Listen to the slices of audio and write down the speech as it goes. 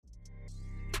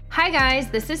Hi guys,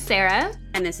 this is Sarah.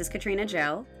 And this is Katrina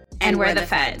Jo. And we're the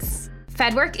Feds.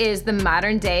 FedWork is the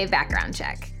modern day background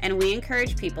check. And we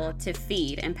encourage people to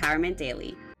feed empowerment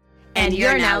daily. And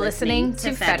you're now listening to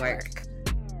FedWork.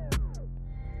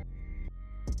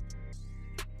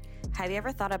 Have you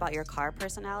ever thought about your car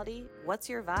personality? What's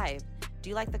your vibe? Do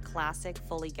you like the classic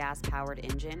fully gas-powered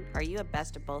engine? Are you a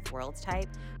best of both worlds type,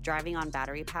 driving on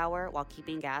battery power while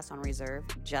keeping gas on reserve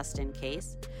just in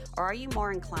case? Or are you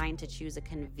more inclined to choose a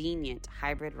convenient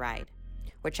hybrid ride?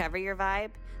 Whichever your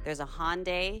vibe, there's a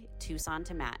Hyundai Tucson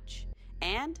to match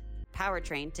and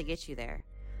powertrain to get you there.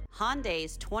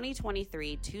 Hyundai's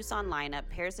 2023 Tucson lineup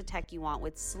pairs the tech you want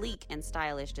with sleek and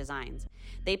stylish designs.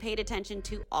 They paid attention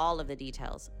to all of the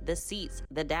details, the seats,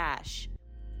 the dash,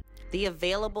 the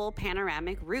available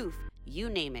panoramic roof, you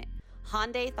name it.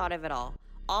 Hyundai thought of it all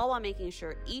while making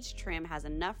sure each trim has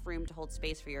enough room to hold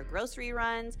space for your grocery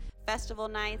runs, festival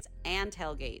nights, and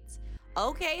tailgates.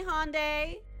 Okay,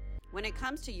 Hyundai. When it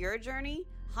comes to your journey,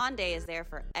 Hyundai is there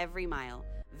for every mile.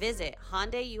 Visit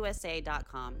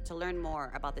HyundaiUSA.com to learn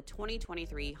more about the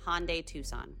 2023 Hyundai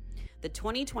Tucson. The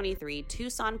 2023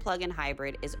 Tucson plug-in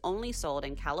hybrid is only sold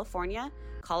in California,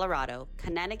 Colorado,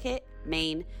 Connecticut,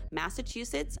 Maine,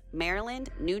 Massachusetts,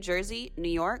 Maryland, New Jersey, New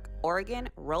York, Oregon,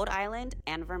 Rhode Island,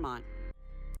 and Vermont.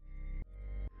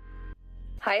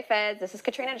 Hi, Feds. This is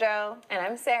Katrina Jo. And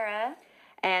I'm Sarah.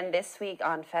 And this week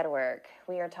on FedWork,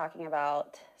 we are talking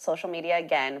about social media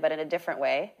again, but in a different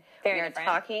way. We are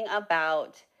talking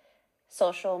about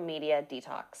social media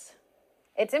detox.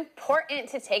 It's important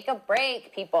to take a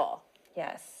break, people.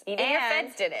 Yes. Even your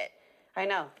Feds did it. I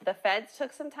know. The Feds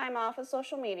took some time off of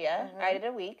social media. Mm-hmm. I did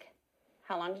a week.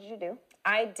 How long did you do?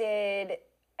 I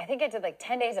think I did like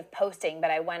 10 days of posting, but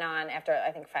I went on after,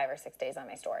 I think, 5 or 6 days on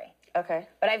my story. Okay.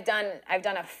 But I've done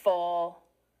a full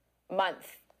month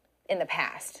in the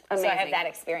past. Amazing. So I have that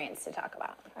experience to talk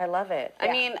about. I love it. Yeah.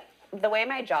 I mean, the way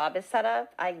my job is set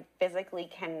up, I physically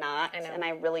cannot, and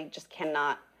I really just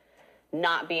cannot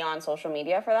not be on social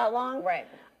media for that long. Right.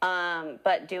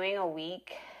 But doing a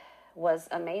week was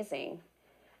amazing.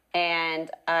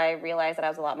 And I realized that I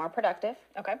was a lot more productive.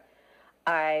 Okay.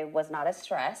 I was not as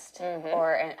stressed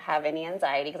or have any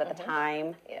anxiety because at the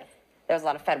time there was a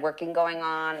lot of Fed working going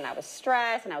on, and I was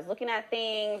stressed, and I was looking at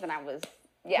things, and I was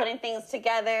putting things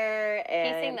together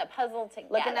and piecing the puzzle together,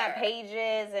 looking at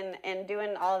pages and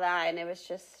doing all that, and it was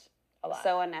just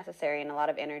so unnecessary and a lot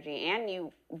of energy, and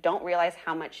you don't realize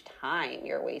how much time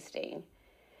you're wasting.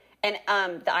 And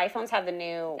the iPhones have the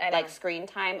new screen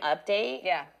time update.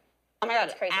 Yeah. Oh my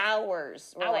God,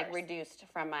 hours were reduced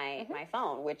from my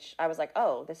phone, which I was like,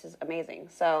 oh, this is amazing.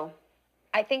 So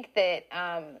I think that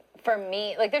for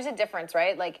me, there's a difference,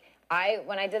 right?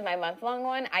 When I did my month-long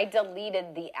one, I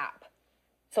deleted the app.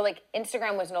 So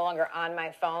Instagram was no longer on my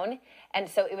phone. And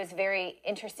so it was very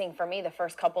interesting for me the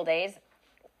first couple days.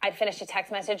 I'd finish a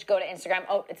text message, go to Instagram,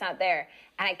 oh, it's not there.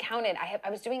 And I counted, I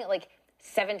was doing it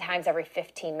 7 times every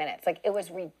 15 minutes. It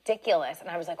was ridiculous. And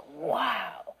I was like,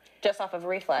 wow. Just off of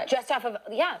reflex. Just off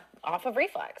of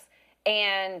reflex.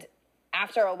 And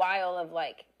after a while of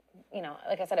like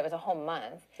I said, it was a whole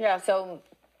month. Yeah. So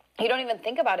you don't even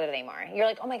think about it anymore. You're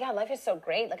like, oh my God, life is so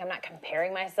great. I'm not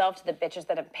comparing myself to the bitches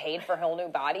that have paid for whole new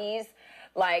bodies.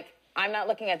 I'm not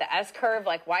looking at the S curve.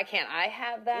 Why can't I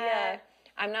have that? Yeah.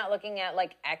 I'm not looking at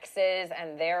exes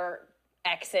and their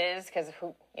exes, because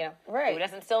who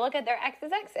doesn't still look at their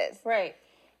exes' exes? Right.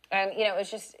 And,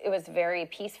 it was very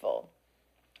peaceful.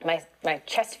 My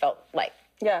chest felt light.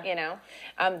 Yeah.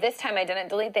 This time I didn't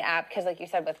delete the app because, like you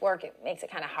said, with work, it makes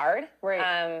it kind of hard.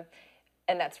 Right.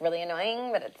 And that's really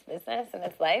annoying, but it's business and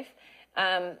it's life.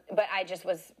 But I just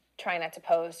was trying not to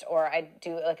post, or I'd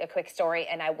do a quick story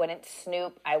and I wouldn't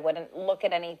snoop. I wouldn't look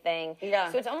at anything.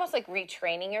 Yeah. So it's almost like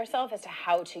retraining yourself as to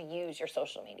how to use your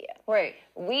social media. Right.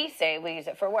 We say we use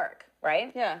it for work,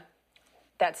 right? Yeah.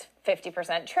 That's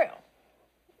 50% true.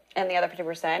 And the other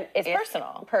 50% is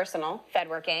personal. Personal.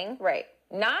 Fedworking. Right.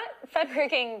 Not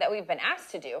Fedworking that we've been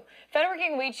asked to do.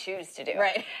 Fedworking we choose to do.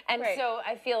 Right. And so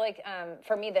I feel like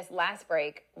for me, this last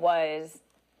break was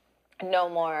no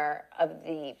more of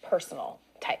the personal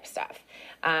type stuff.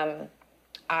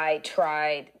 I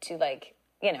tried to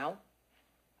not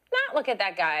look at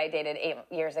that guy I dated 8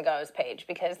 years ago's page,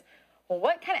 because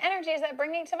what kind of energy is that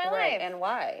bringing to my life? And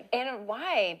why? And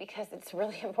why? Because it's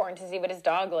really important to see what his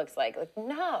dog looks like.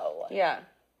 No. Yeah.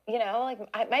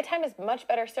 My time is much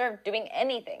better served doing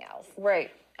anything else.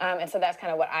 Right. And so that's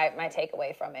kind of what my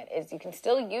takeaway from it is. You can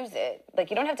still use it.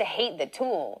 You don't have to hate the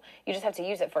tool. You just have to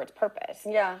use it for its purpose.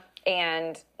 Yeah.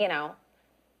 And,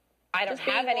 I don't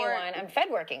have anyone I'm Fed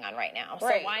working on right now. So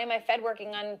why am I Fed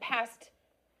working on past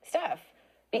stuff?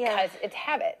 Because it's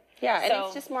habit. Yeah, and So-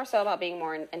 it's just more so about being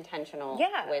more intentional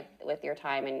Yeah. with your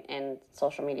time and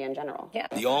social media in general. Yeah.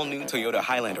 The all-new Toyota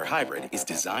Highlander Hybrid is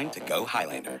designed to go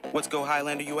Highlander. What's go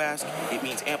Highlander, you ask? It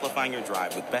means amplifying your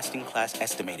drive with best-in-class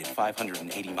estimated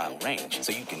 580-mile range,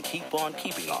 so you can keep on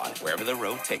keeping on wherever the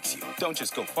road takes you. Don't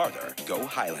just go farther, go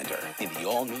Highlander in the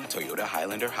all-new Toyota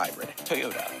Highlander Hybrid.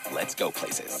 Toyota, let's go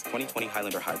places. 2020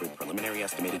 Highlander Hybrid preliminary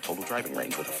estimated total driving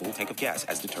range with a full tank of gas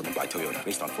as determined by Toyota,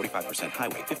 based on 45%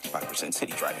 highway, 55%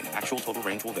 city driving. Actual total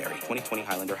range will vary. 2020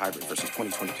 Highlander Hybrid versus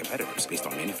 2020 competitors based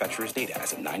on manufacturer's data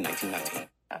as of 9/19/19.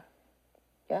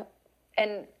 Yep.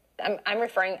 And I'm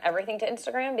referring everything to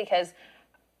Instagram because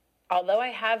although I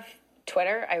have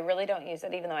Twitter, I really don't use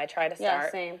it, even though I try to start. Yeah,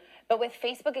 same. But with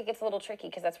Facebook, it gets a little tricky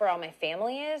because that's where all my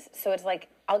family is. So it's like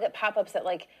I'll get pop-ups that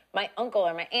like my uncle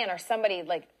or my aunt or somebody,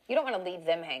 like, you don't want to leave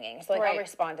them hanging. So like I'll Right.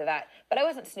 respond to that. But I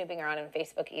wasn't snooping around on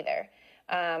Facebook either.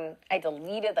 I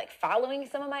deleted like following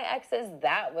some of my exes.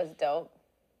 That was dope.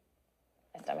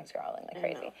 My stomach's growling like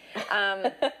crazy.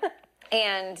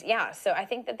 And yeah, so I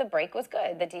think that the break was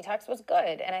good. The detox was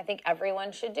good. And I think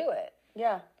everyone should do it.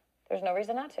 Yeah. There's no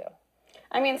reason not to.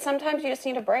 I mean, sometimes you just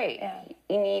need a break. Yeah.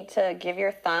 You need to give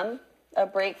your thumb a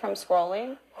break from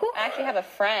scrolling. I actually have a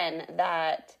friend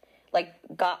that like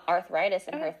got arthritis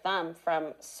in her thumb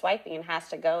from swiping and has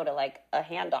to go to like a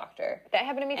hand doctor. That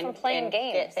happened to me from playing and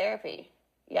games. Get therapy.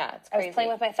 Yeah, it's I crazy. was playing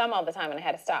with my thumb all the time and I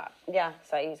had to stop. Yeah.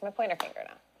 So I use my pointer finger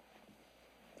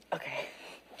now.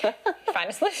 Okay. Find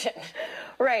a solution.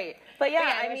 Right. But yeah, But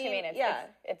yeah, I I know what mean, you mean.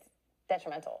 It's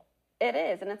detrimental. it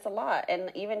is, and it's a lot.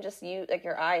 And even just you, like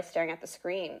your eyes staring at the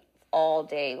screen all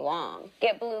day long,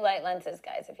 Get blue light lenses,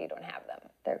 guys, if you don't have them.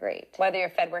 they're great. Whether you're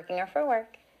fed working or for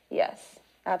work. Yes,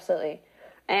 absolutely.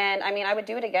 And I mean, I would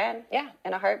do it again. Yeah.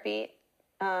 In a heartbeat.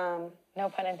 No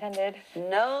pun intended.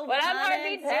 No What up, pun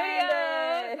Heartbeat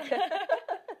intended.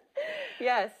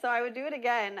 Yes, so I would do it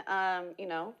again, you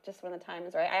know, just when the time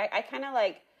is right. I kind of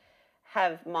like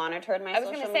have monitored my I was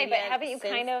social going to say, but media haven't you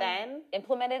since kind of then.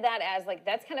 implemented that as like,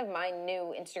 that's kind of my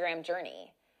new Instagram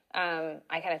journey.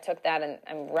 I kind of took that and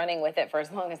I'm running with it for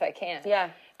as long as I can. Yeah.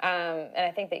 And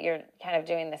I think that you're kind of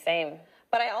doing the same.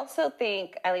 But I also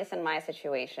think, at least in my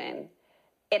situation,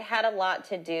 it had a lot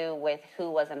to do with who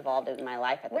was involved in my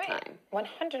life at the time.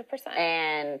 100%.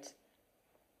 And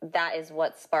that is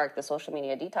what sparked the social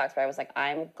media detox, where I was like,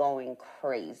 I'm going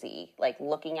crazy. Like,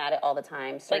 looking at it all the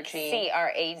time, like searching. CRAZY.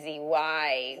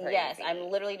 Crazy. Yes, I'm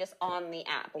literally just on the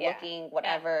app, Yeah. looking,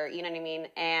 whatever, you know what I mean?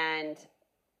 And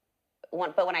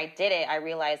but when I did it, I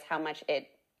realized how much it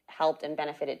helped and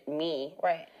benefited me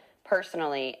Right.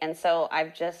 personally. And so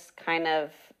I've just kind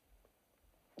of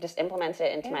just implemented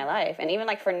it into my life. And even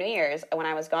like for New Year's, when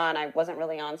I was gone, I wasn't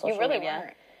really on social You really media.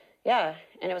 weren't. Yeah,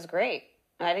 and it was great.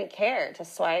 And I didn't care to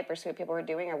swipe or see what people were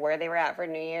doing or where they were at for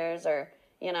New Year's or,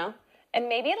 you know. And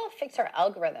maybe it'll fix our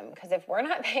algorithm because if we're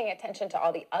not paying attention to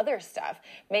all the other stuff,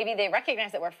 maybe they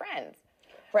recognize that we're friends.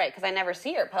 Right, because I never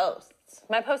see your posts.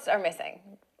 My posts are missing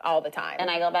all the time. And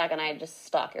I go back and I just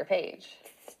stalk your page.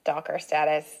 Stalker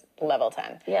status level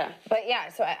 10. Yeah. But yeah,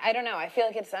 so I don't know. I feel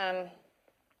like it's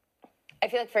I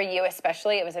feel like for you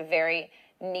especially, it was a very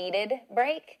needed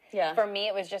break. Yeah. For me,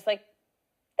 it was just like,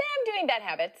 I'm doing bad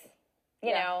habits. You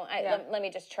Yeah. know, Yeah. let me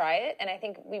just try it. And I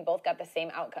think we both got the same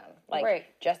outcome. Like, Right.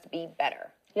 just be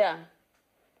better. Yeah.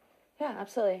 Yeah,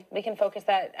 absolutely. We can focus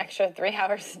that extra 3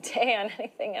 hours a day on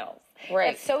anything else.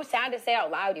 Right. It's so sad to say out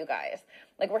loud, you guys.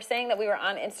 Like, we're saying that we were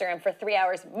on Instagram for 3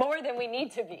 hours more than we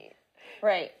need to be.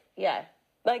 Right. Yeah.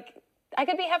 Like, I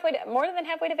could be more than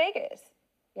halfway to Vegas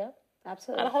Yep.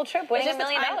 Absolutely. on a whole trip, winning $1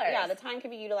 million. Yeah, the time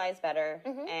can be utilized better,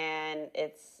 and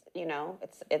it's, you know,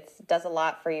 it's does a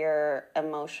lot for your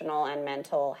emotional and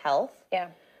mental health, Yeah.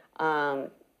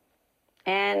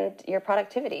 and your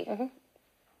productivity.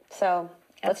 So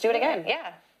let's do it again.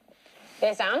 Yeah. You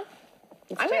guys down?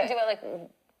 I'm do going it. to do it like,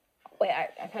 wait,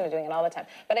 I'm kind of doing it all the time.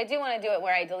 But I do want to do it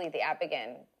where I delete the app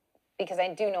again because I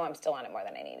do know I'm still on it more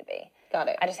than I need to be. Got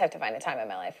it. I just have to find a time in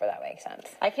my life where that makes sense.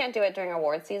 I can't do it during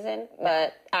award season,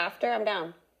 but after, I'm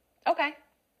down. Okay.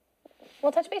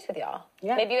 We'll touch base with y'all.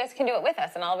 Yeah. Maybe you guys can do it with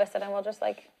us, and all of a sudden we'll just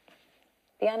like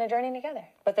be on a journey together.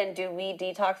 But then do we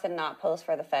detox and not post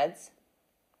for the feds?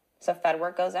 So Fed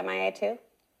work goes MIA too?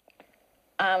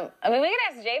 I mean, we could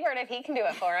ask Jaybird if he can do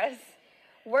it for us.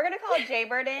 We're going to call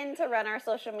Jaybird in to run our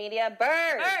social media.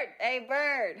 Bird! Bird! Hey,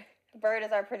 Bird! Bird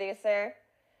is our producer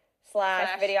 /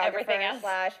 everything videographer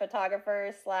else. /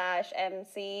 photographer /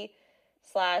 MC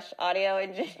 / audio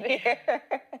engineer.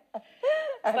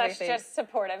 Slash Everything. just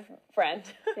supportive friend.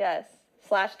 Yes.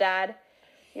 / dad.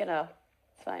 You know,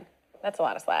 it's fine. That's a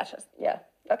lot of slashes. Yeah.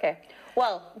 Okay.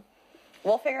 Well,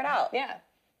 we'll figure it out. Yeah.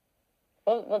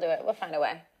 We'll do it. We'll find a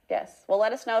way. Yes. Well,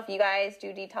 let us know if you guys do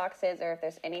detoxes or if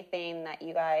there's anything that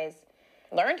you guys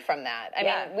learned from that. I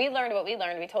mean, we learned what we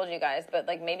learned. We told you guys, but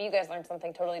like maybe you guys learned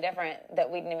something totally different that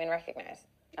we didn't even recognize.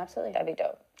 Absolutely. That'd be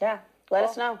dope. Yeah. Let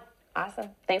us know. Awesome.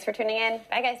 Thanks for tuning in.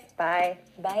 Bye, guys. Bye.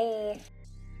 Bye.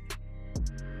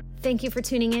 Thank you for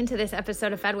tuning in to this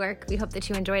episode of FedWork. We hope that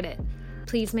you enjoyed it.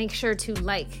 Please make sure to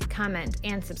like, comment,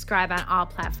 and subscribe on all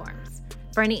platforms.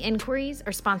 For any inquiries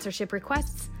or sponsorship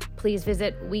requests, please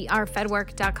visit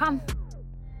wearefedwork.com.